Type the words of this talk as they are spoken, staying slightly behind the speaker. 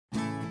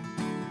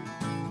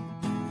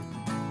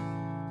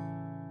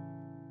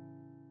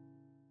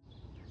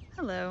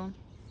Hello.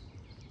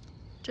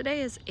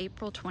 Today is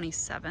April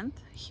 27th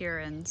here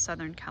in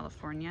Southern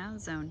California,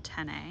 Zone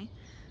 10A.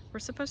 We're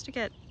supposed to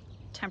get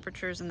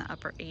temperatures in the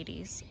upper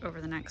 80s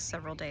over the next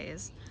several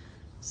days,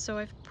 so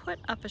I've put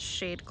up a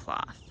shade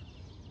cloth.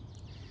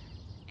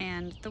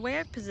 And the way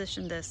I've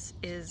positioned this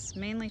is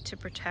mainly to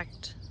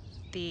protect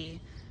the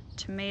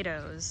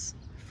tomatoes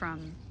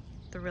from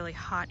the really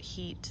hot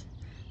heat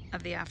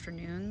of the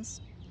afternoons.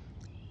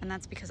 And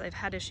that's because I've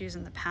had issues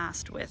in the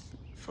past with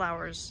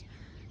flowers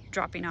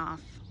dropping off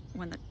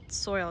when the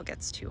soil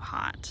gets too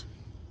hot.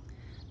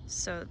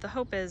 So the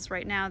hope is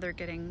right now they're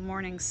getting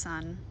morning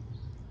sun.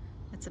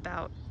 It's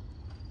about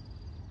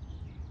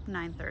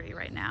 9:30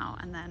 right now,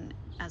 and then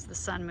as the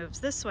sun moves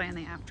this way in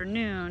the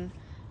afternoon,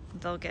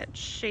 they'll get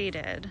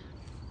shaded,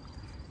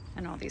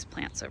 and all these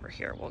plants over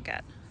here will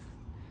get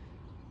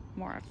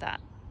more of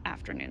that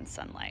afternoon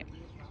sunlight.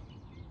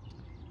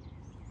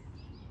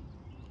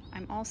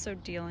 I'm also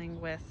dealing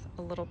with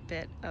a little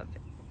bit of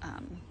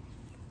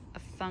a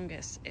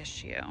fungus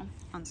issue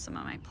on some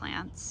of my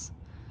plants.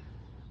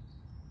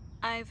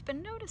 I've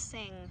been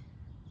noticing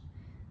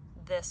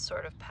this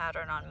sort of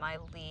pattern on my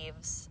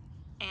leaves,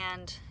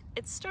 and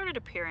it started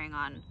appearing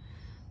on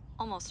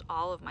almost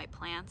all of my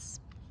plants,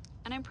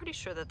 and I'm pretty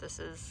sure that this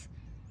is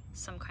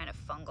some kind of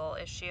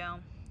fungal issue.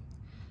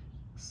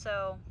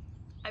 So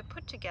I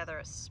put together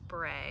a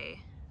spray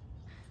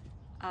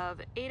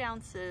of 8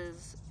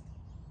 ounces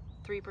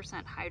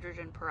 3%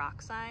 hydrogen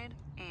peroxide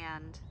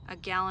and a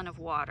gallon of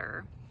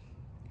water.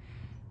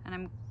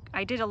 And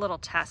I did a little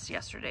test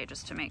yesterday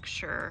just to make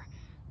sure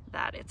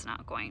that it's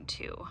not going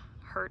to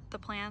hurt the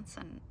plants,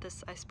 and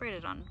I sprayed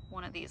it on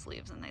one of these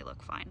leaves and they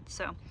look fine.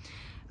 So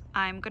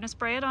I'm going to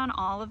spray it on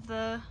all of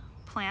the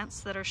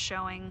plants that are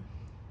showing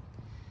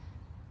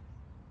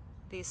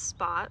these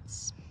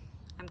spots.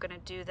 I'm going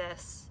to do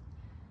this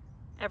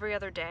every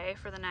other day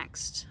for the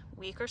next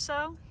week or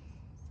so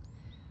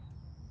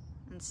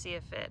and see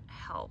if it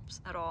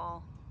helps at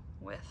all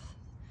with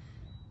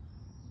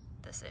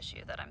this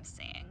issue that I'm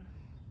seeing.